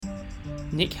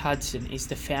Nick Hudson is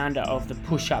the founder of the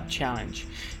Push Up Challenge.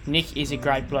 Nick is a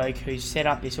great bloke who's set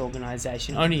up this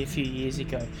organisation only a few years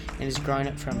ago and has grown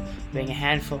it from being a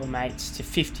handful of mates to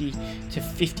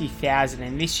 50,000.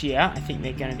 And this year, I think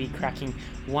they're going to be cracking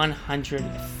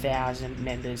 100,000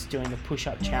 members doing the Push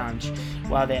Up Challenge.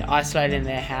 While they're isolated in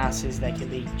their houses, they can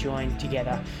be joined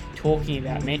together talking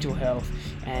about mental health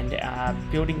and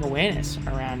building awareness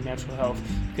around mental health,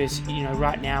 because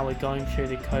right now we're going through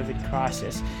the COVID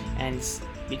crisis and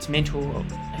it's Mental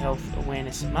Health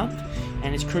Awareness Month,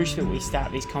 and it's crucial that we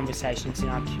start these conversations in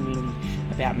our community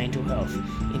about mental health.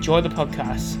 Enjoy the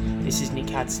podcast. This is Nick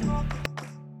Hudson.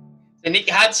 So Nick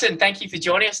Hudson, thank you for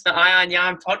joining us on the Iron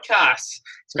Yarn podcast.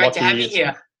 It's great to have you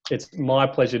here. It's my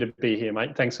pleasure to be here,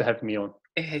 mate. Thanks for having me on.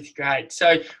 It's great.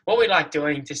 So what we like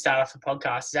doing to start off the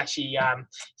podcast is actually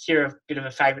hear a bit of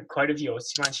a favourite quote of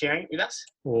yours. Do you mind sharing it with us?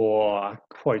 Oh, a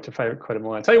favourite quote of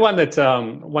mine. I'll tell you one that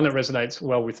resonates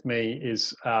well with me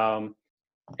is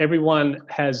everyone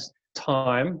has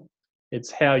time.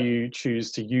 It's how you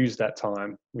choose to use that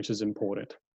time, which is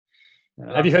important.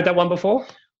 Have you heard that one before?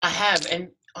 I have, and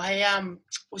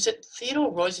was it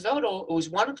Theodore Roosevelt, or it was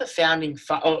one of the founding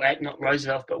not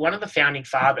Roosevelt, but one of the founding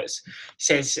fathers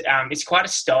says it's quite a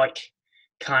stoic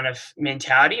kind of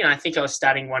mentality. And I think I was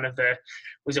studying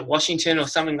was it Washington or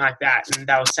something like that, and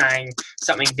they were saying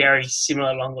something very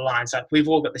similar along the lines like, we've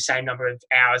all got the same number of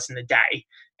hours in the day,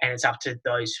 and it's up to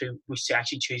those who wish to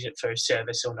actually choose it for a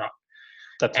service or not.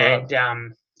 That's right.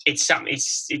 And it's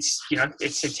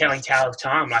a telling tale of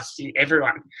time. Like,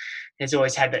 everyone has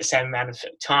always had that same amount of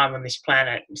time on this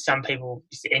planet. Some people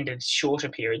ended shorter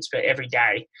periods, but every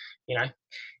day,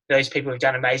 those people who've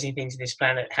done amazing things on this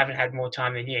planet haven't had more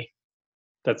time than you.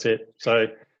 That's it. So,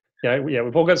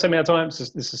 we've all got the same amount of time.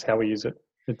 This is how we use it.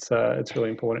 It's really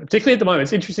important, particularly at the moment.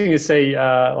 It's interesting to see,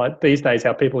 like these days,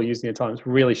 how people are using their time. It's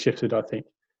really shifted, I think,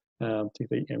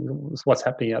 particularly what's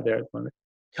happening out there at the moment.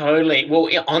 Totally. Well,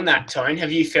 on that tone, have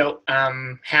you felt,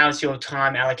 how's your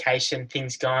time allocation,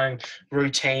 things going,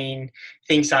 routine,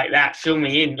 things like that? Fill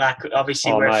me in. Like,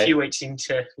 obviously, we're a few weeks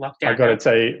into lockdown. I've got to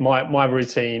tell you, my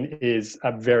routine is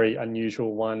a very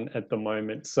unusual one at the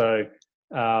moment. So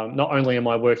not only am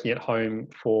I working at home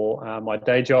for my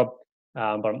day job,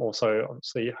 but I'm also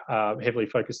obviously heavily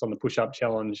focused on the push-up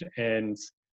challenge, and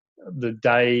the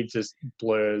day just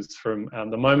blurs from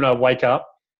the moment I wake up.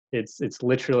 It's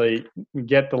literally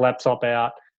get the laptop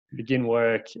out, begin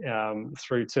work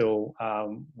through till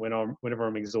whenever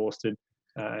I'm exhausted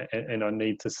and I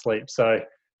need to sleep. So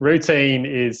routine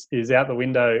is out the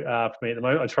window for me at the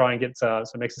moment. I try and get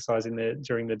some exercise in there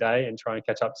during the day and try and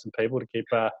catch up to some people to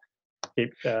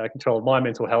keep control of my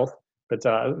mental health. But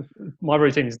my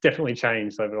routine has definitely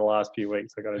changed over the last few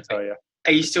weeks, I've got to tell you.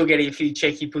 Are you still getting a few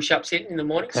cheeky push-ups in the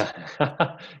mornings?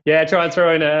 Yeah, try and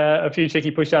throw in a few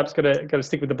cheeky push-ups. Got to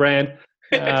stick with the brand.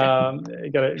 Got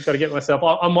to get myself.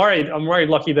 I'm worried.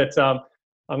 Lucky that I'm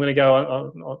going to go.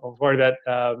 I'm worried about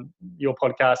your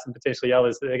podcast and potentially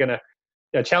others. They're going to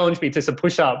challenge me to some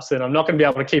push-ups, and I'm not going to be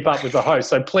able to keep up with the host.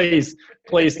 So please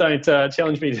don't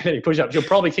challenge me to any push-ups. You'll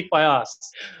probably kick my ass.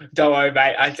 Don't worry,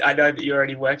 mate. I know that you're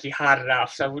already working hard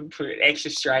enough, so I wouldn't put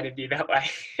extra strain on you that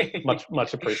way.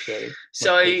 much appreciated.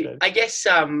 So I guess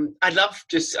I'd love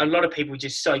a lot of people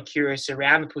just so curious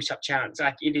around the push-up challenge.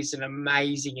 Like, it is an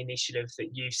amazing initiative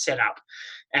that you've set up.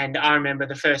 And I remember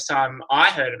the first time I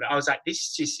heard of it, I was like,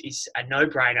 this just is a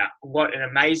no-brainer. What an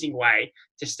amazing way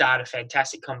to start a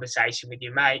fantastic conversation with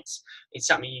your mates. It's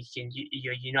something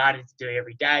you're united to do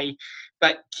every day.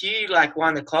 But you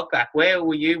wind the clock back. Where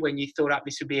were you when you thought up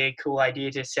this would be a cool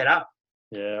idea to set up?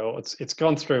 Yeah, well, it's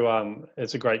gone through.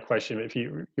 It's a great question. If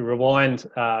you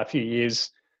rewind a few years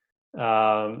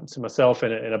to myself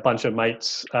and a bunch of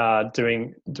mates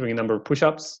doing a number of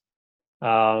push-ups.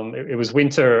 It was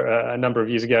winter a number of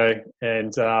years ago,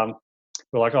 and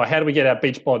we're like, how do we get our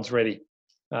beach bods ready?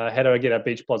 How do I get our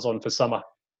beach bods on for summer?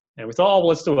 And we thought,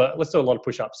 let's do a lot of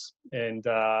push-ups, and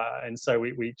so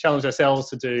we challenged ourselves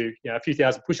to do a few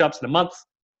thousand push-ups in a month.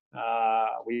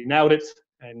 We nailed it,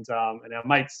 and our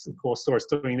mates, of course, saw us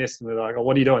doing this, and they're like,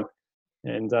 what are you doing?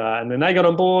 And then they got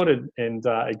on board, and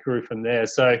it grew from there.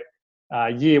 So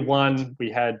year one, we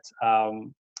had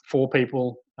 4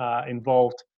 people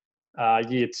involved.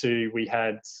 Year 2, we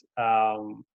had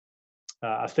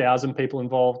 1,000 people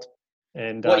involved.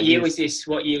 And what year was this?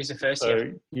 What year was the first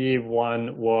year? So year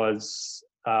 1 was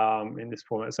in this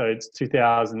format. So it's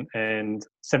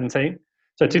 2017.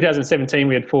 So 2017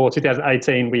 we had 4.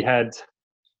 2018 we had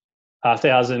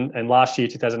 1,000, and last year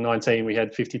 2019 we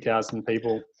had 50,000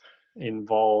 people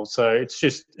involved. So it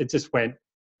just went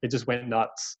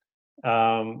nuts.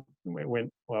 It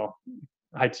went well.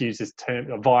 I hate to use this term,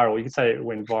 viral. You could say it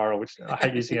went viral, which I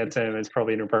hate using that term. It's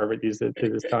probably inappropriate to use it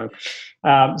at this time.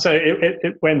 So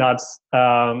it went nuts,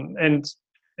 and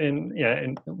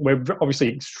we're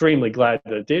obviously extremely glad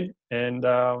that it did, and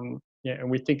and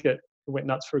we think that it went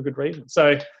nuts for a good reason.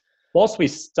 So, whilst we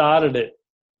started it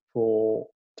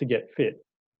to get fit,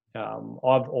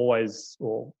 I've always,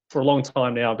 or for a long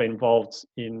time now, been involved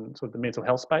in sort of the mental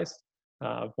health space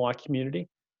of my community,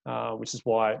 which is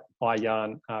why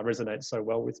iYarn resonates so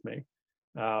well with me.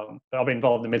 But I've been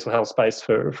involved in the mental health space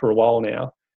for a while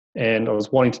now, and I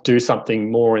was wanting to do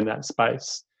something more in that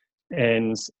space.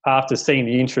 And after seeing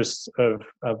the interest of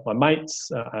my mates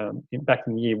back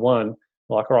in year one,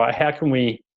 like, all right, how can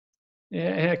we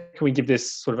give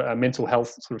this sort of a mental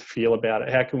health sort of feel about it?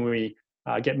 How can we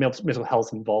get mental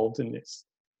health involved in this?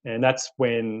 And that's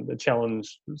when the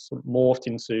challenge sort of morphed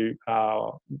into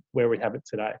where we have it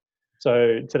today.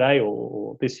 So today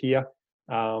or this year,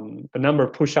 the number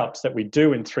of push-ups that we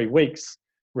do in 3 weeks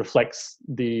reflects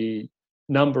the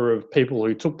number of people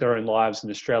who took their own lives in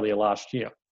Australia last year.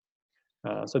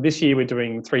 So this year we're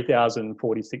doing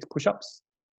 3,046 push-ups.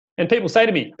 And people say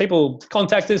to me, people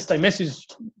contact us, they message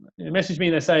me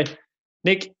and they say,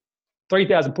 Nick,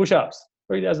 3,000 push-ups,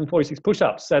 3,046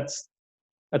 push-ups, that's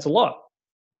a lot.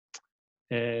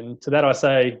 And to that I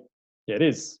say, yeah, it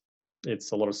is.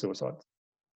 It's a lot of suicides,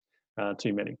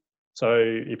 too many. So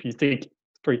if you think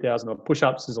 3,000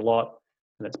 push-ups is a lot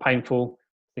and it's painful,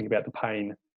 think about the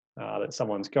pain that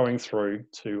someone's going through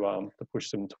to push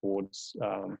them towards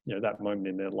that moment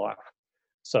in their life.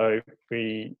 So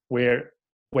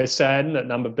we're saddened that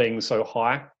number being so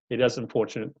high. It is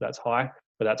unfortunate that's high,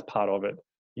 but that's part of it.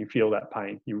 You feel that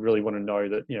pain. You really want to know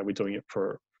that we're doing it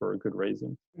for a good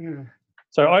reason. Mm.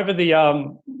 So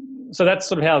so that's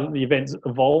sort of how the event's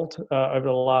evolved over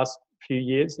the last few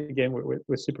years. Again,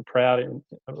 we're super proud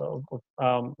of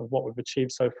what we've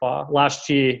achieved so far. Last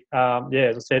year,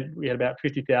 as I said, we had about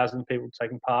 50,000 people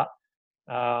taking part.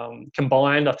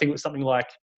 Combined, I think it was something like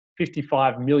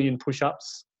 55 million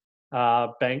push-ups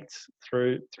banked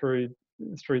through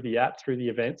the app, through the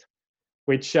event,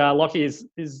 which Lockie is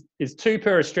 2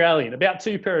 per Australian, about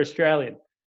 2 per Australian.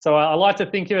 So I like to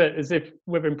think of it as if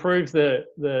we've improved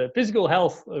the physical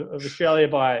health of Australia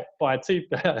by 2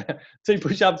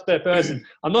 push-ups per person.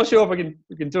 I'm not sure if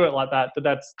we can do it like that, but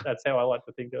that's how I like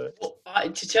to think of it. Well,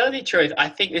 to tell you the truth, I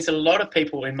think there's a lot of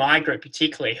people in my group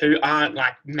particularly who aren't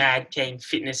like mad keen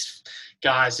fitness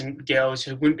guys and girls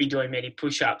who wouldn't be doing many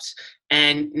push-ups,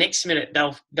 and next minute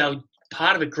they'll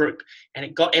part of a group and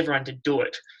it got everyone to do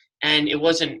it. And it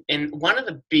wasn't, and one of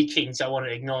the big things I want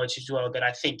to acknowledge as well that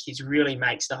I think really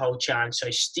makes the whole challenge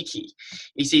so sticky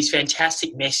is these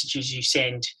fantastic messages you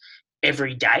send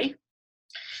every day.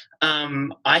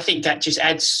 I think that just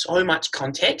adds so much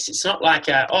context. It's not like,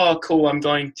 oh, cool, I'm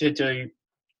going to do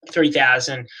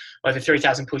 3,000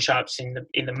 push-ups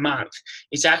in the month.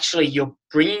 It's actually you're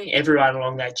bringing everyone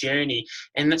along that journey,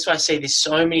 and that's why I say there's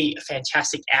so many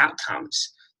fantastic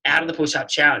outcomes out of the push-up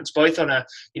challenge, both on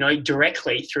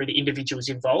directly through the individuals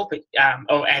involved, but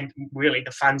and really the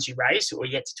funds you raise or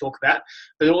yet to talk about,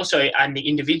 but also on the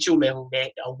individual level, their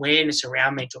awareness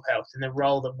around mental health and the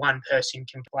role that one person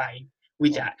can play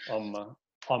with that.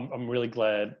 I'm really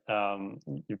glad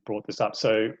you brought this up.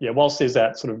 So whilst there's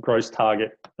that sort of gross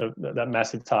target, that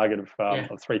massive target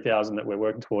of 3,000 that we're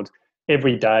working towards,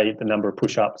 every day the number of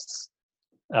push-ups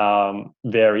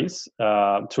varies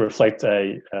to reflect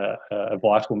a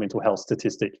vital mental health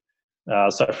statistic.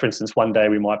 So, for instance, one day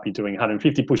we might be doing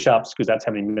 150 push-ups because that's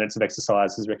how many minutes of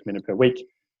exercise is recommended per week.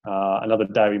 Another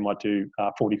day we might do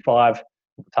 45.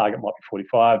 The target might be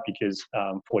 45 because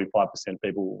 45% of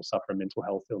people will suffer a mental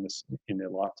health illness in their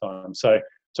lifetime. So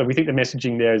we think the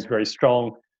messaging there is very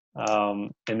strong.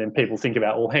 And then people think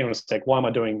about, well, hang on a sec, why am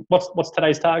I doing, what's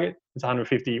today's target? It's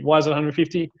 150. Why is it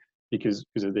 150? Because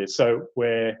of this. So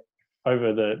we're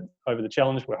over the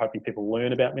challenge, we're hoping people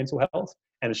learn about mental health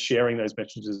and sharing those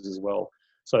messages as well.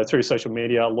 So through social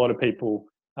media, a lot of people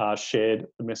shared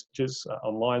the messages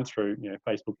online through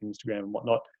Facebook, Instagram, and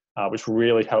whatnot, which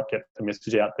really helped get the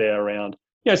message out there around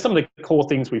some of the core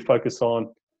things we focus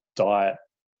on: diet,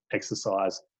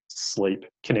 exercise, sleep,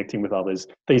 connecting with others.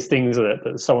 These things that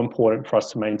are so important for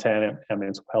us to maintain our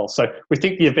mental health. So we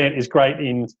think the event is great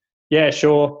in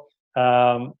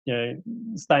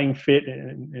staying fit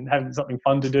and having something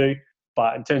fun to do,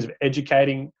 but in terms of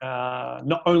educating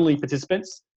not only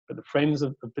participants but the friends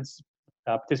of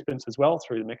participants as well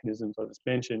through the mechanisms I just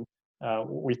mentioned,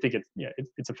 we think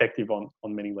it's effective on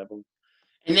many levels.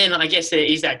 And then I guess there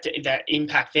is that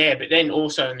impact there, but then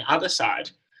also on the other side,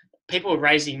 people are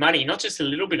raising money, not just a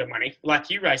little bit of money. Like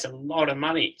you raised a lot of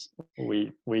money.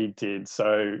 We did.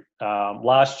 So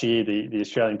last year, the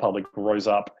Australian public rose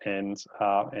up and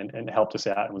helped us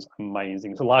out. It was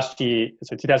amazing. So last year,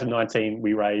 so 2019,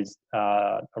 we raised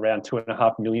around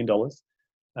 $2.5 million,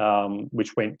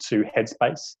 which went to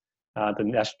Headspace, the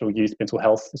National Youth Mental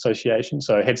Health Association.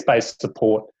 So Headspace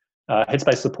support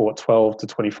 12 to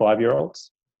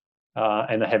 25-year-olds.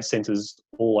 And they have centres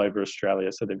all over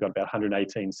Australia. So they've got about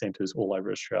 118 centres all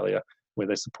over Australia where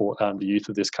they support the youth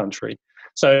of this country.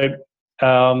 So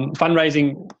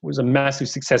fundraising was a massive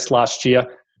success last year.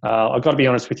 I've got to be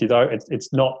honest with you though,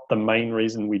 it's not the main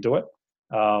reason we do it.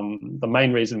 The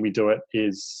main reason we do it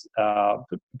is for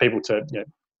people to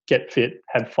get fit,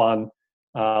 have fun,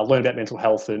 learn about mental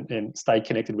health and stay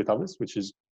connected with others, which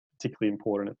is particularly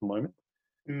important at the moment.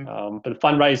 But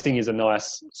fundraising is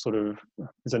nice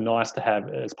to have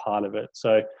as part of it.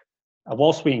 So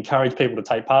whilst we encourage people to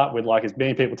take part, we'd like as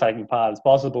many people taking part as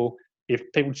possible. If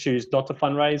people choose not to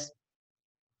fundraise,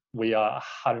 we are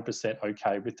 100%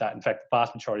 okay with that. In fact, the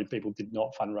vast majority of people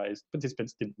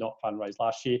participants did not fundraise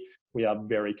last year. We are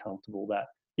very comfortable that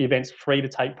the event's free to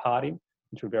take part in,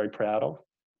 which we're very proud of.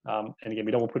 And again,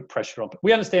 we don't want to put pressure on. But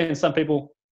we understand some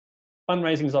people,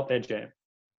 fundraising is not their jam.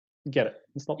 Get it.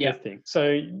 It's not their thing.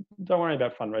 So don't worry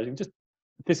about fundraising. Just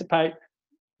participate,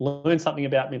 learn something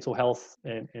about mental health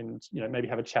and maybe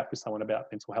have a chat with someone about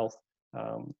mental health.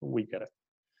 We get it.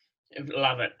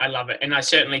 Love it. I love it. And I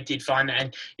certainly did find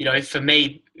that. And, for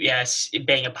me, yes,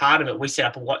 being a part of it, we set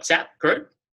up a WhatsApp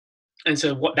group. And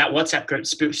so that WhatsApp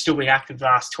group's still been active the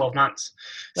last 12 months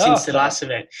since the last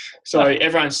event. So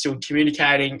everyone's still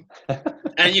communicating.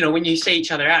 And, when you see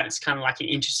each other out, it's kind of like an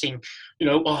interesting,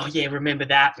 oh, yeah, remember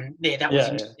that. And that was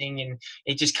interesting. Yeah. And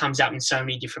it just comes up in so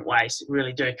many different ways.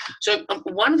 Really do. So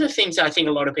one of the things I think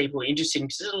a lot of people are interested in,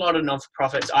 because there's a lot of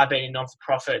non-for-profits. I've been in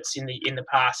non-for-profits in the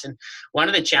past. And one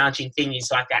of the challenging things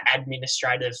is like that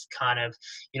administrative kind of,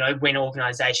 when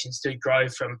organisations do grow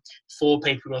from 4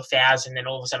 people to 1,000, then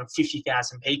all of a sudden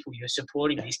 50,000 people you're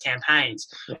supporting these campaigns.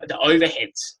 The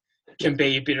overheads can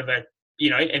be a bit of a,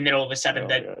 and then all of a sudden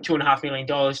that $2.5 million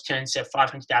turns to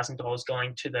 $500,000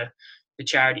 going to the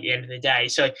charity at the end of the day.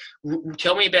 So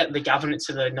tell me about the governance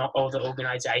of the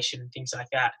organisation and things like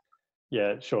that.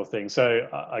 Yeah, sure thing. So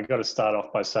I got to start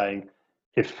off by saying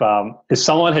if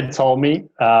someone had told me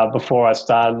before I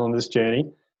started on this journey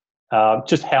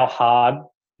just how hard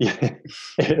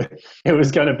it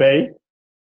was going to be,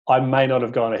 I may not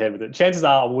have gone ahead with it. Chances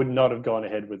are I would not have gone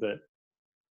ahead with it.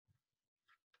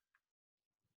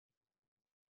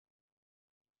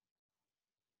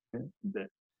 It'd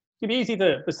be easy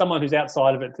for someone who's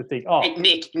outside of it to think, oh. Hey,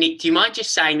 Nick, do you mind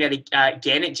just saying that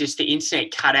again? It just, the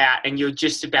internet cut out and you're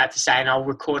just about to say, and I'll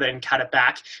record it and cut it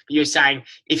back. But you're saying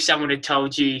if someone had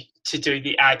told you to do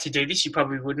this, you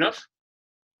probably wouldn't have?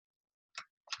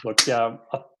 Look,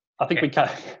 I think we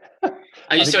cut.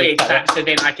 I just saw you clap so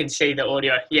then I can see the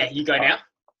audio. Yeah, you go now.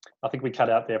 I think we cut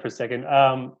out there for a second.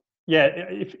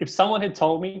 If someone had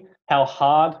told me how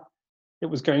hard it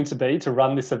was going to be to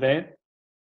run this event,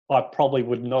 I probably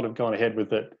would not have gone ahead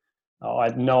with it. I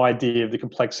had no idea of the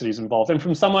complexities involved. And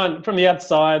from someone from the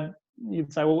outside,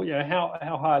 you'd say, well,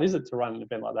 how hard is it to run an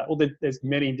event like that? Well, there's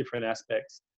many different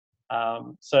aspects.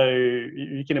 So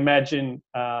you can imagine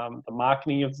the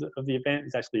marketing of the event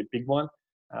is actually a big one.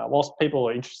 Whilst people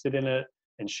are interested in it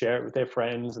and share it with their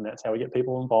friends, and that's how we get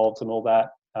people involved and all that,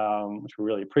 which we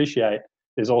really appreciate,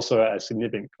 there's also a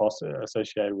significant cost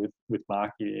associated with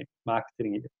marketing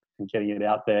it and getting it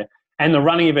out there. And the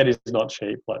running of it is not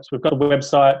cheap. So we've got a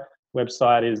website.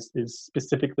 Website is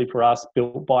specifically for us,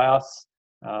 built by us.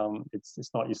 It's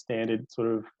not your standard sort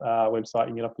of website you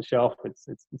can get off the shelf. It's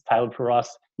tailored for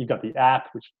us. You've got the app,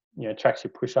 which tracks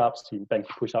your push-ups. You can bank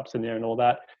your push-ups in there and all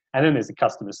that. And then there's the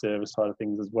customer service side of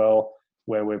things as well,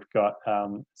 where we've got a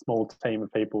small team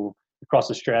of people across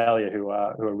Australia who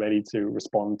are ready to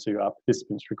respond to our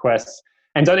participants' requests.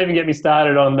 And don't even get me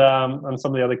started on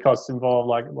some of the other costs involved,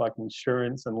 like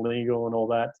insurance and legal and all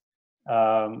that.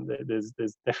 There's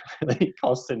definitely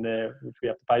costs in there which we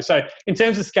have to pay. So in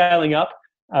terms of scaling up,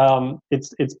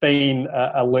 it's been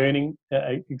a learning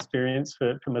experience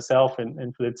for myself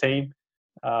and for the team.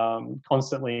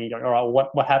 Constantly going, all right,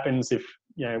 what happens if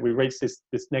we reach this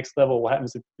next level? What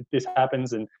happens if this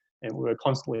happens? And we're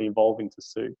constantly evolving to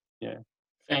suit. Yeah.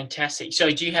 Fantastic.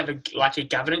 So do you have a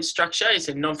governance structure? Is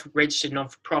it registered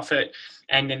non-for-profit,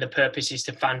 and then the purpose is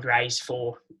to fundraise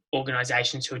for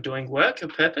organisations who are doing work of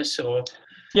purpose, or?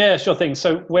 Yeah, sure thing.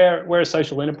 So we're a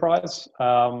social enterprise.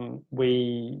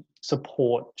 We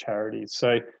support charities.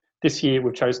 So this year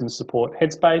we've chosen to support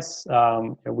Headspace.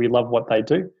 We love what they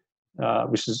do.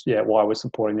 which is why we're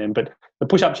supporting them. But the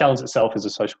push-up challenge itself is a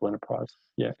social enterprise.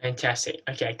 Yeah. Fantastic.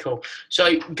 Okay, cool. So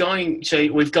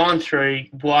we've gone through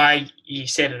why you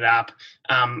set it up,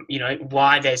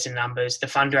 why there's the numbers, the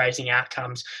fundraising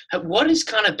outcomes. What has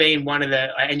kind of been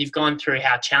and you've gone through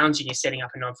how challenging is setting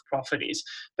up a non-for-profit is,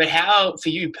 but how, for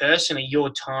you personally, your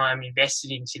time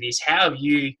invested into this, how have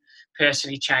you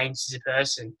personally changed as a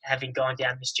person having gone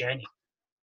down this journey?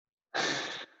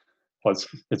 Well,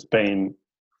 it's been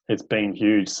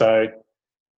huge. So,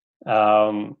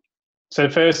 so the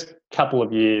first couple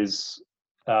of years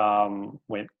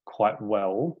went quite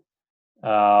well.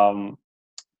 In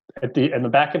the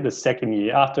back of the second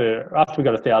year, after we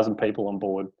got 1,000 people on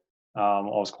board, I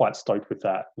was quite stoked with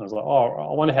that. And I was like,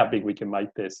 I wonder how big we can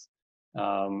make this.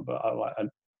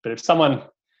 But if someone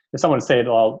said,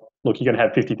 "Oh, look, you're going to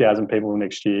have 50,000 people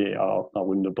next year," I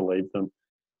wouldn't have believed them.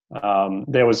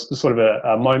 There was sort of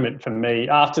a moment for me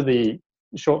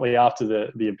shortly after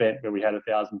the event where we had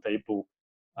 1,000 people.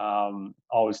 I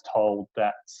was told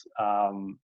that. So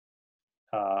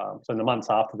in the months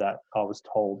after that, I was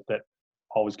told that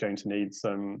I was going to need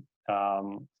some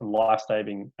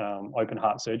life-saving open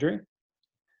heart surgery.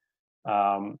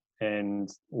 And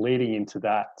leading into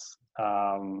that,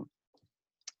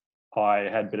 I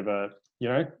had a bit of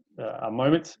a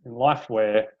moment in life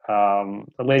where,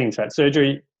 leading to that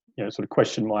surgery, sort of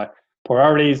questioned my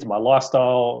priorities, my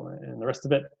lifestyle, and the rest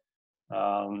of it.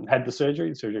 Had the surgery.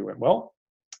 The surgery went well,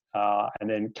 and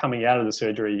then coming out of the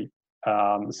surgery,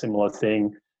 similar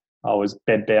thing. I was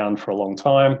bedbound for a long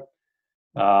time.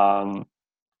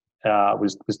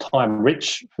 Was time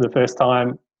rich for the first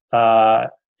time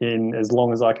in as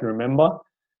long as I can remember,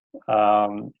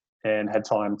 and had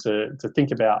time to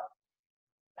think about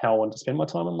how I wanted to spend my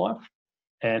time in life,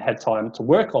 and had time to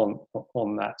work on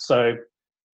that. So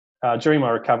during my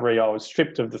recovery, I was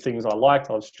stripped of the things I liked.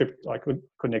 I was stripped. I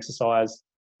couldn't exercise.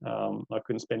 I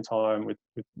couldn't spend time with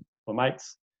my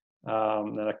mates,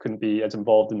 and I couldn't be as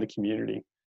involved in the community.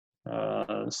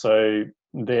 So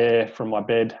there, from my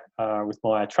bed with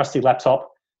my trusty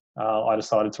laptop, I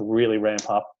decided to really ramp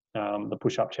up the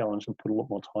push-up challenge and put a lot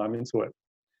more time into it.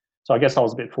 So I guess I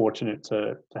was a bit fortunate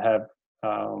to have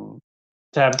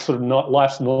sort of not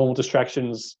life's normal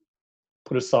distractions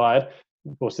put aside.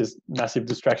 Of course, there's massive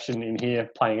distraction in here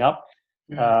playing up.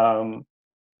 But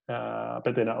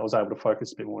then I was able to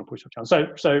focus a bit more on push-up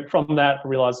challenge. So from that, I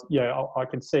realised, I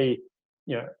could see,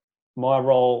 my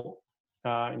role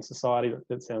in society.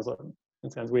 That sounds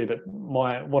weird, but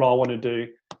what I want to do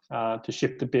to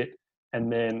shift a bit,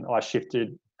 and then I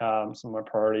shifted some of my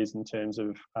priorities in terms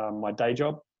of my day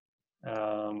job.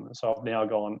 So I've now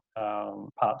gone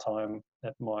part-time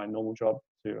at my normal job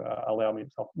to allow me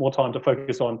more time to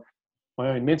focus on my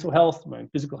own mental health, my own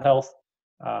physical health,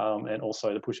 and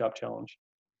also the push-up challenge,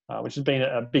 which has been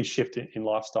a big shift in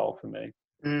lifestyle for me.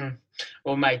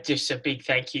 Well, mate, just a big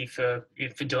thank you for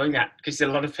doing that, because a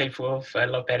lot of people will feel a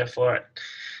lot better for it.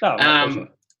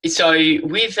 So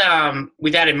with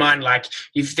that in mind, like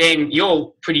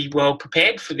you're pretty well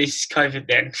prepared for this COVID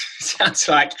then. Sounds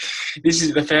like this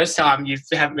is the first time you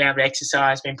haven't been able to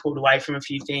exercise, been pulled away from a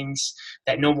few things,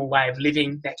 that normal way of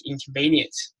living, that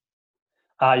inconvenience.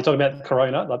 You're talking about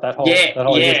Corona, like that whole...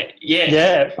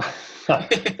 Yeah.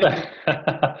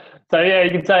 So yeah,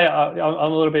 you can say I'm a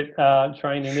little bit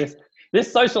trained in this. This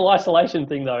social isolation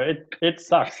thing, though, it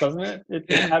sucks, doesn't it?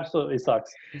 It absolutely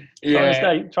sucks.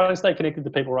 Yeah. Trying to stay connected to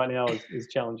people right now is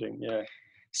challenging. Yeah.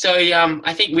 So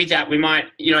I think with that, we might,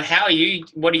 how are you?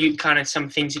 What are you kind of some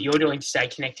things that you're doing to stay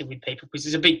connected with people? Because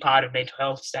it's a big part of mental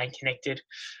health, staying connected.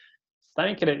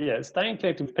 Staying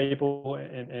connected with people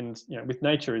and with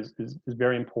nature is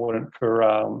very important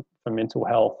for mental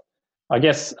health. I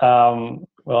guess it's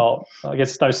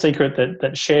no secret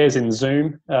that shares in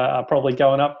Zoom are probably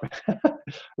going up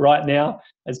right now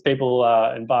as people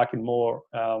embark in more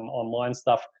online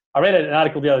stuff. I read an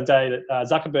article the other day that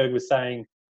Zuckerberg was saying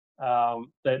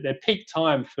that their peak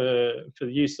time for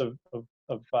the use of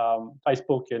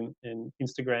Facebook and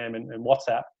Instagram and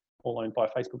WhatsApp, all owned by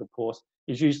Facebook, of course,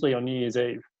 is usually on New Year's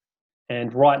Eve.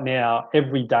 And right now,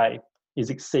 every day is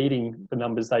exceeding the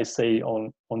numbers they see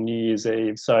on New Year's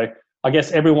Eve. So I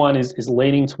guess everyone is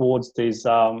leaning towards these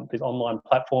online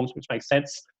platforms, which makes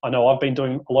sense. I know I've been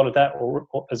doing a lot of that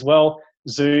as well.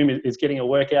 Zoom is getting a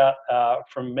workout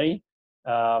from me,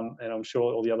 and I'm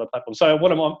sure all the other platforms. So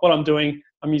what I'm doing,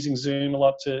 I'm using Zoom a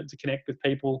lot to connect with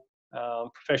people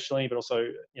professionally, but also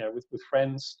with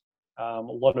friends. A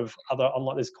lot of other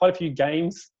online. There's quite a few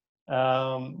games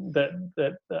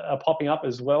that are popping up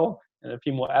as well, and a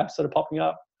few more apps that are popping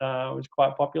up, which are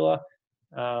quite popular,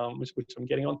 which I'm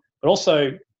getting on. But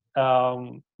also,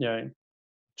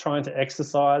 trying to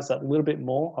exercise a little bit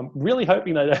more. I'm really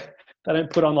hoping they don't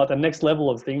put on like the next level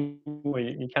of thing where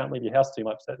you can't leave your house too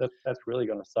much. That's really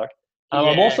going to suck.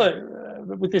 I'm also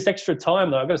with this extra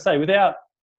time though, I've got to say, without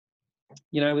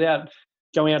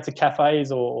going out to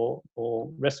cafes or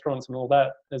restaurants and all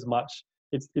that as much,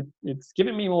 it's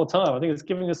giving me more time. I think it's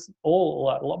giving us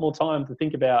all a lot more time to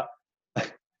think about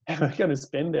how we're going to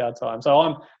spend our time. So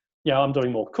I'm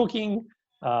doing more cooking.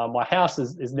 My house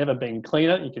has never been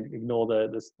cleaner. You can ignore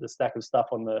the stack of stuff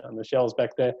on the shelves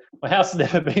back there. My house has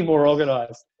never been more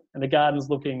organised, and the garden's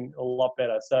looking a lot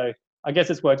better. So I guess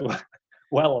it's worked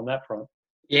well on that front.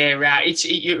 Yeah, right.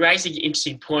 You raised an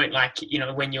interesting point, like,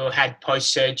 when you had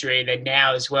post-surgery, then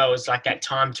now as well is like that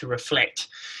time to reflect.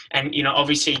 And,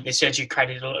 obviously the surgery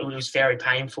it was very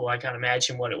painful. I can't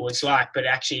imagine what it was like, but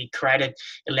actually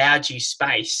allowed you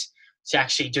space to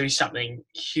actually do something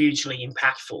hugely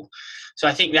impactful. So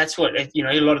I think that's what, a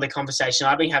lot of the conversation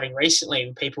I've been having recently,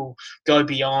 when people go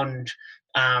beyond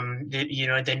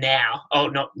the now,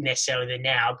 not necessarily the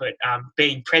now, but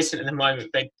being present in the moment,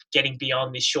 but getting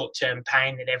beyond this short-term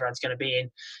pain that everyone's going to be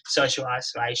in, social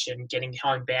isolation, getting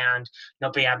homebound,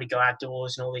 not being able to go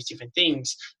outdoors and all these different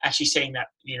things, actually seeing that,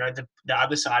 the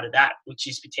other side of that, which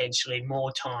is potentially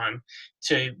more time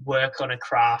to work on a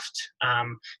craft,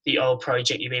 the old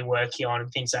project you've been working on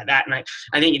and things like that. And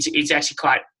I think it's actually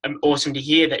quite awesome to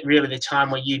hear that really the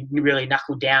time where you really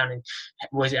knuckled down and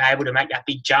was able to make that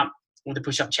big jump with the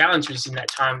push-up challenge was in that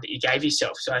time that you gave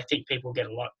yourself. So I think people get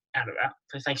a lot out of that.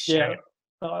 So thanks for sharing.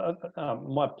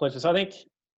 My pleasure. So I think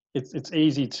it's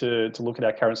easy to look at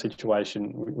our current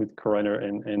situation with Corona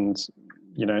and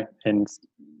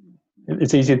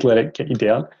it's easy to let it get you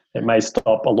down. It may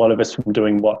stop a lot of us from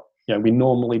doing what we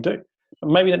normally do. But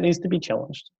maybe that needs to be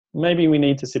challenged. Maybe we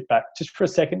need to sit back just for a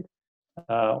second,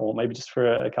 or maybe just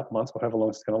for a couple of months, or however long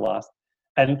it's going to last,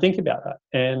 and think about that,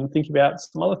 and think about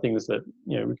some other things that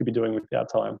we could be doing with our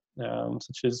time,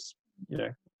 such as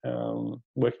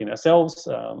working ourselves,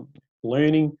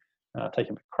 learning,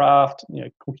 taking up a craft,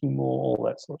 cooking more, all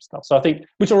that sort of stuff. So I think,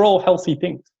 which are all healthy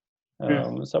things.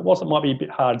 So whilst it might be a bit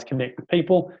hard to connect with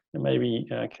people, and maybe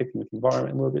connecting with the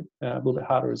environment a little bit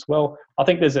harder as well, I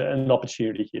think there's an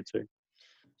opportunity here too.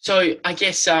 So I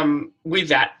guess with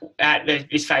that, at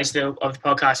this phase of the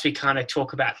podcast, we kind of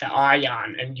talk about the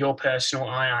iron and your personal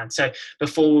iron. So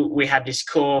before we had this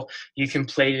call, you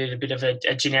completed a bit of a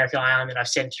generic iron that I've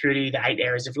sent through to you, the 8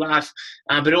 areas of life,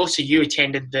 but also you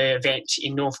attended the event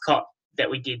in Northcote that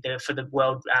we did for the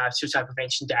World Suicide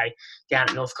Prevention Day down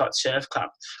at Northcote Surf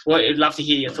Club. Well, I'd love to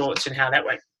hear your thoughts on how that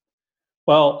went.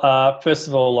 Well, first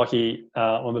of all, Lockie,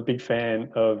 I'm a big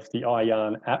fan of the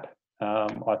iYarn app.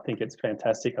 I think it's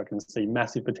fantastic. I can see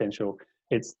massive potential.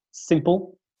 It's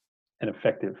simple and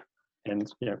effective. And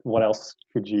what else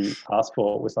could you ask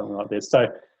for with something like this? So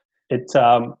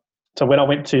so when I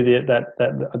went to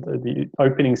the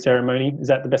opening ceremony, is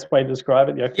that the best way to describe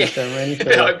it? The opening ceremony.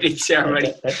 The opening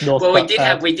ceremony. Well,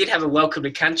 we did have a welcome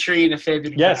to country and a fair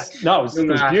bit of yes, no, it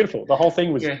was beautiful. The whole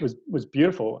thing was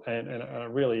beautiful, and I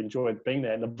really enjoyed being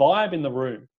there. And the vibe in the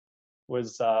room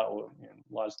was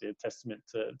largely a testament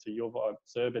to your vibe,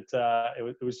 sir. But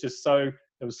it was just so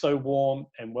warm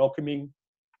and welcoming,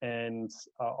 and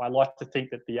I like to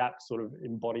think that the app sort of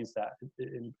embodies that.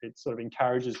 It sort of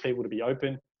encourages people to be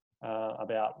open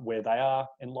about where they are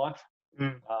in life,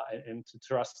 and to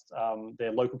trust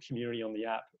their local community on the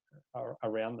app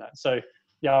around that. So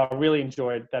yeah, I really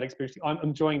enjoyed that experience. I'm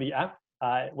enjoying the app.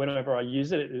 Whenever I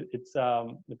use it, it's a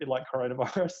bit like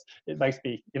coronavirus. It makes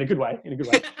me in a good way. It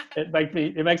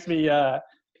makes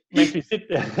me sit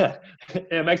there.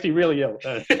 It makes me really ill.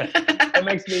 It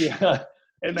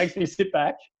makes me sit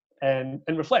back and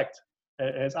reflect. And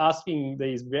it's asking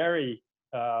these very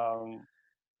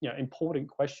important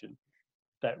questions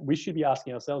that we should be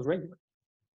asking ourselves regularly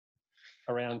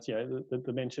around the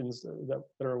dimensions that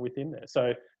are within there.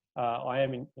 So I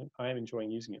am enjoying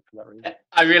using it for that reason.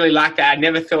 I really like that. I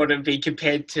never thought it'd be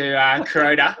compared to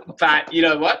Corona, but you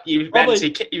know what? You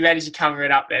managed to cover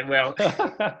it up then well.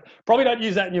 Probably don't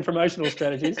use that in your promotional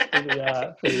strategies for the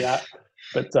app,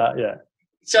 but yeah.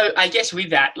 So I guess with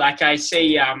that, like I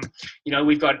see,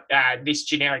 we've got this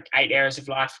generic 8 areas of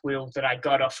life wheel that I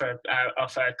got off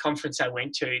a conference I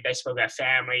went to. They spoke about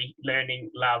family,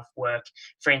 learning, love, work,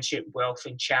 friendship, wealth,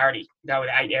 and charity. They were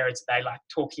the 8 areas that they like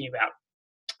talking about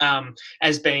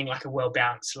as being like a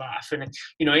well-balanced life. And,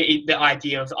 the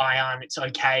idea of iron, it's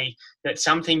okay that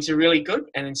some things are really good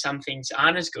and then some things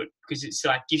aren't as good, because it's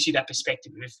like gives you that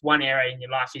perspective. If one area in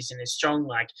your life isn't as strong,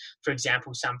 like, for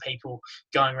example, some people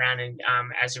going around and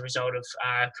as a result of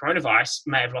coronavirus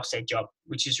may have lost their job,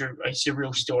 which is it's a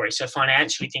real story. So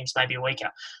financially, things may be weaker,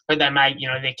 but they may,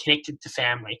 they're connected to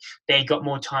family. They got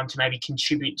more time to maybe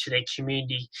contribute to their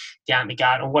community down the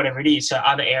garden or whatever it is. So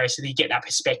other areas, so you get that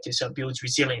perspective, so it builds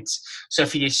resilience. So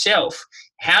for yourself,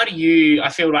 how do you, I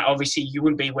feel like obviously you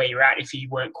wouldn't be where you're at if you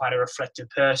weren't quite a reflective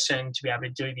person to be able to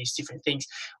do these different things.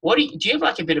 Do you have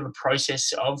like a bit of a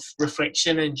process of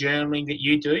reflection and journaling that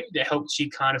you do that helps you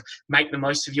kind of make the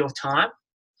most of your time?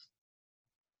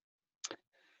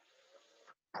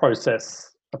 A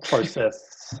process.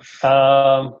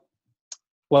 Well,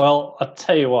 I'll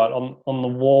tell you what, on the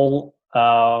wall,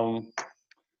 I'm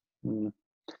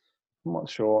not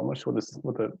sure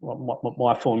what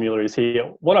my formula is here.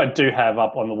 What I do have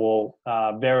up on the wall,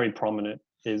 very prominent,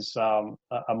 is are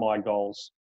my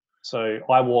goals. So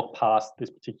I walk past this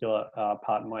particular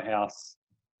part in my house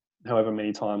however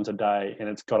many times a day, and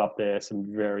it's got up there some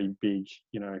very big,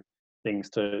 things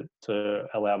to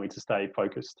allow me to stay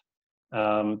focused.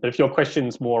 But if your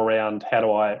question's more around how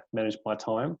do I manage my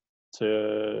time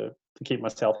to keep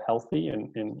myself healthy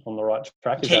and on the right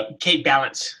track, keep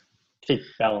balance. Keep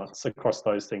balance across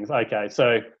those things. Okay,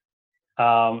 so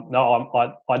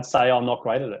no, I'd say I'm not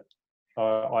great at it.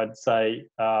 I'd say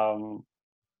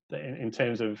in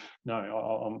terms of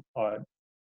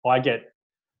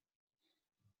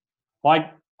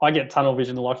I get tunnel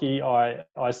vision, Lockie. I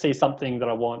see something that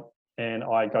I want and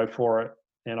I go for it,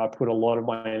 and I put a lot of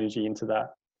my energy into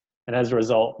that, and as a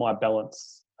result, my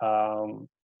balance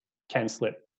can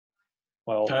slip.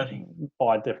 Well, totally.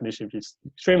 By definition, if you're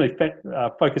extremely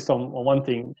focused on one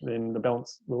thing, then the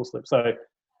balance will slip. So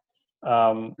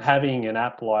having an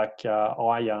app like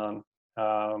iYarn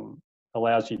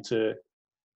allows you to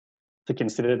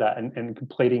consider that, and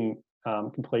completing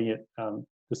it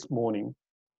this morning.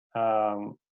 I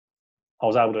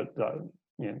was able to,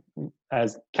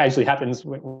 as occasionally happens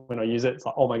when I use it, it's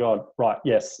like, oh my God, right,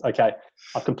 yes, okay,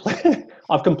 I've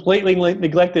completely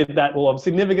neglected that, or I've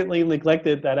significantly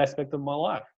neglected that aspect of my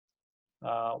life,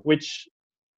 which,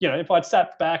 if I'd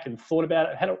sat back and thought about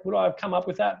it, would I have come up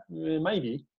with that?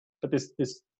 Maybe, but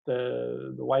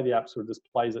the way the app sort of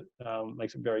displays it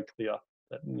makes it very clear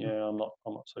that I'm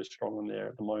not so strong in there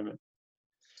at the moment.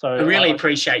 So I really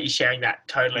appreciate you sharing that.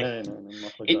 Totally.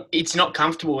 It's not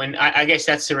comfortable. And I guess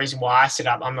that's the reason why I set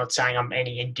up. I'm not saying I'm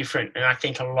any indifferent. And I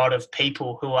think a lot of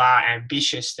people who are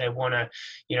ambitious, they want to,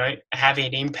 have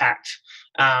an impact,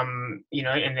 and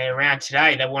they're around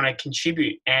today, they want to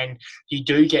contribute. And you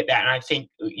do get that. And I think,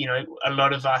 a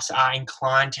lot of us are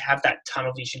inclined to have that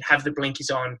tunnel vision, have the blinkers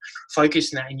on,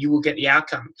 focus on that, and you will get the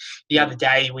outcome. The other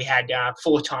day we had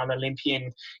 4-time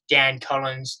Olympian Dan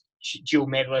Collins, dual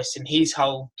medalist, and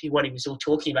what he was all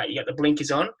talking about, you got the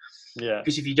blinkers on,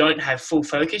 because if you don't have full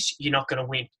focus, you're not going to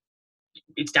win.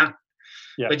 It's done.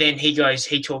 But then he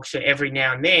talks to every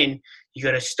now and then you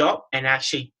got to stop and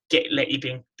actually let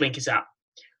your blinkers up,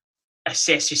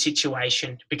 assess your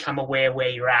situation, become aware where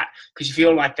you're at, because if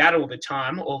you're like that all the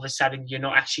time, all of a sudden you're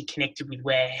not actually connected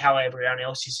with how everyone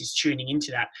else is tuning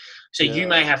into that. So you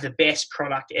may have the best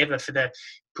product ever for the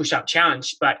push-up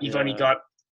challenge, but you've only got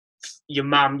your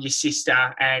mum, your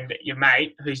sister, and your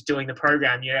mate who's doing the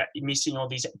program. You're missing all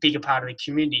these bigger part of the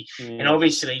community. And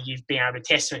obviously you've been able to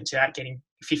testament to that, getting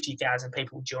 50,000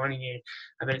 people joining you.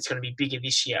 I bet it's going to be bigger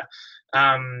this year.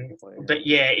 But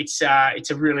yeah, it's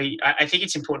a really, I think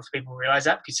it's important for people to realize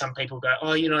that, because some people go,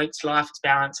 oh, it's life, it's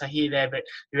balance. I hear there, but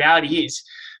the reality is,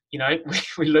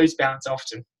 we lose balance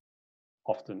often.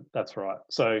 That's right.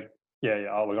 So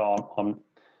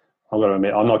I'm going to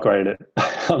admit, I'm not great at it.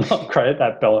 I'm not great at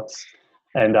that balance.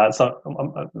 And so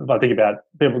if I think about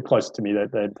people close to me,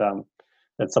 that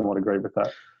somewhat agree with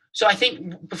that. So I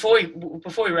think before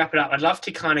we wrap it up, I'd love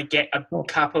to kind of get a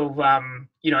couple of,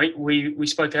 we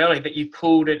spoke earlier that you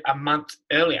pulled it a month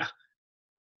earlier,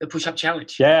 the push-up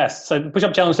challenge. Yes. So the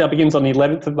push-up challenge now begins on the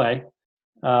 11th of May,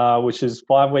 which is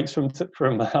 5 weeks from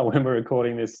when we're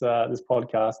recording this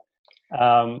podcast.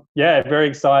 Very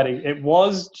exciting. It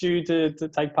was due to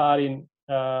take part in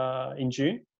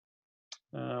June,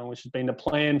 which has been the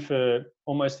plan for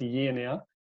almost a year now.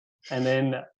 And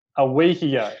then a week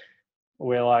ago,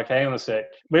 we're like, hang on a sec.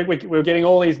 We're getting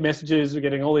all these messages. We're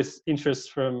getting all this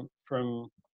interest from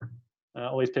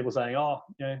all these people saying, oh,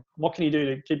 what can you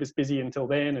do to keep us busy until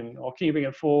then? And can you bring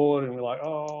it forward? And we're like,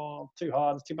 oh, too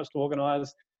hard. It's too much to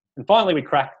organise. And finally, we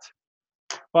cracked.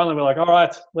 Finally, we're like, all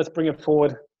right, let's bring it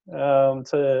forward.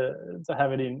 To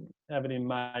have it in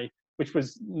May, which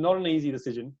was not an easy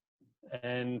decision,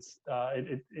 and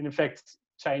it in effect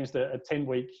changed a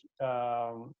 10-week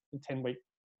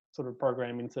sort of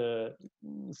program into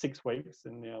 6 weeks,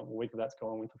 and a week of that's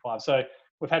gone into 5. So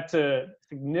we've had to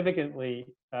significantly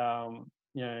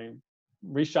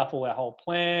reshuffle our whole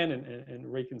plan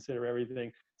and reconsider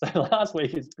everything. So last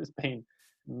week has just been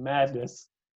madness,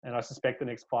 and I suspect the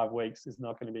next 5 weeks is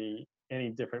not going to be any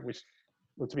different. Which,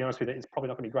 well, to be honest with you, it's probably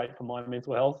not going to be great for my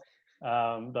mental health.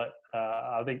 But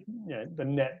I think the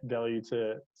net value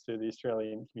to the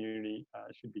Australian community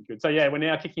should be good. So yeah, we're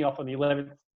now kicking off on the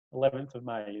 11th of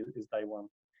May is day one.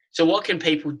 So what can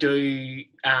people do,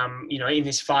 in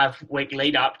this 5-week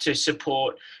lead up to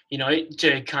support,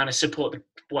 to kind of support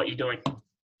what you're doing?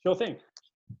 Sure thing.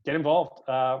 Get involved.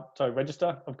 So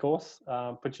register, of course.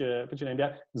 Put your name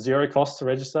down. Zero cost to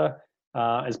register.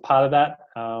 As part of that,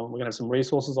 we're going to have some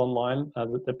resources online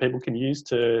that people can use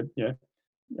to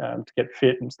get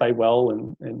fit and stay well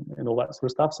and all that sort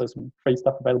of stuff. So some free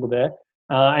stuff available there.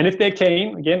 And if they're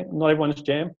keen, again, not everyone's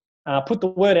jam. Put the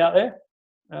word out there.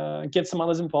 Get some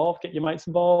others involved. Get your mates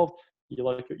involved.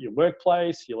 Your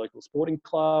workplace, your local sporting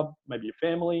club, maybe your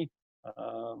family.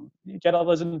 Get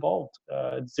others involved.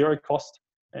 It's zero cost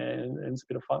and it's a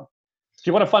bit of fun. If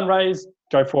you want to fundraise,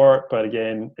 go for it. But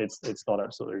again, it's not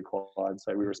absolutely required.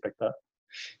 So we respect that.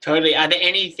 Totally. Are there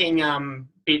anything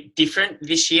bit different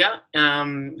this year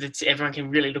that everyone can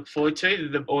really look forward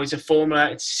to? Or is a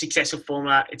formula? It's a successful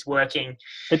formula. It's working.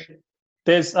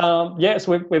 So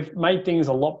we've made things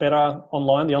a lot better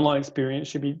online. The online experience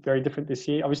should be very different this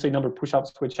year. Obviously, the number of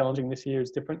push-ups we're challenging this year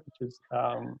is different, which is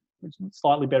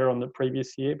slightly better on the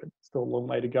previous year, but still a long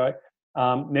way to go.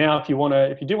 Now, if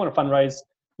you do want to fundraise,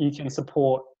 you can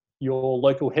support your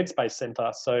local Headspace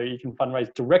centre. So you can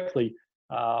fundraise directly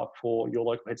for your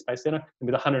local Headspace centre. And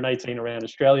with 118 around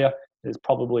Australia, there's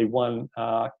probably one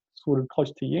sort of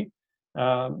close to you.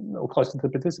 Or close to the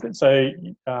participants. So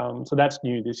that's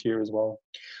new this year as well.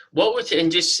 What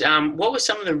were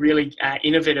some of the really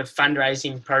innovative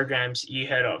fundraising programs you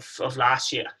heard of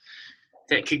last year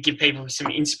that could give people some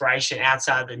inspiration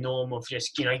outside the norm of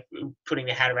just putting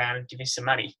their hat around and giving some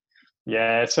money?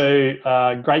 Yeah, so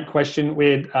great question.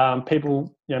 We had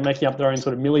people making up their own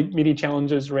sort of mini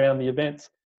challenges around the event,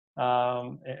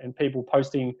 and people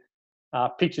posting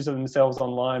pictures of themselves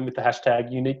online with the hashtag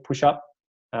unique pushup.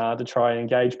 To try and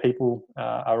engage people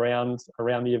around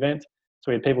the event.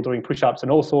 So we had people doing push-ups in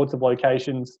all sorts of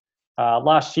locations.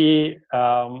 Last year,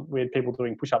 we had people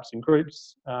doing push-ups in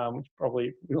groups, which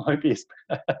probably won't be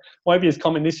as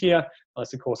common this year,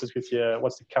 unless of course it's with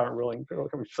what's the current ruling,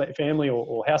 family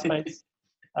or housemates.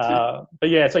 But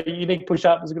yeah, so unique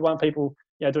push-up is a good one. People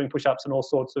doing push-ups in all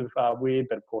sorts of weird,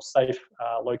 but of course safe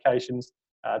locations,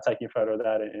 taking a photo of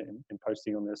that and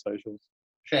posting on their socials.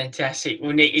 Fantastic.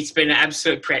 Well, Nick, it's been an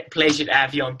absolute pleasure to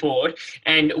have you on board.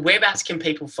 And whereabouts can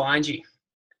people find you?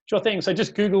 Sure thing. So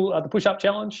just Google the Push-Up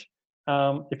Challenge.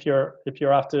 If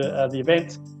you're after the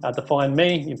event, to find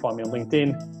me, you can find me on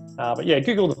LinkedIn. But yeah,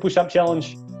 Google the Push-Up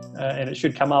Challenge and it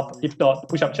should come up. If not,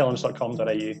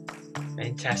 pushupchallenge.com.au.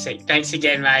 Fantastic. Thanks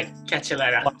again, mate. Catch you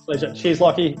later. My pleasure. Cheers,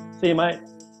 Lockie. See you, mate.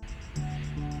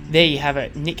 There you have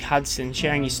it, Nick Hudson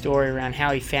sharing his story around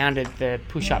how he founded the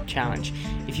Push-Up Challenge.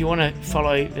 If you want to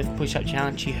follow the Push-Up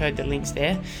Challenge, you heard the links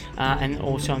there, and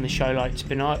also on the show notes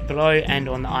below and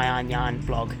on the Iron Yarn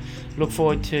blog. Look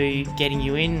forward to getting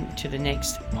you in to the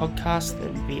next podcast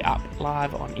that will be up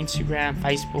live on Instagram,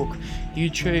 Facebook,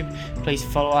 YouTube. Please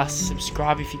follow us,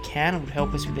 subscribe if you can. It would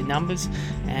help us with the numbers,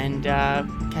 and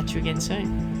catch you again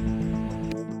soon.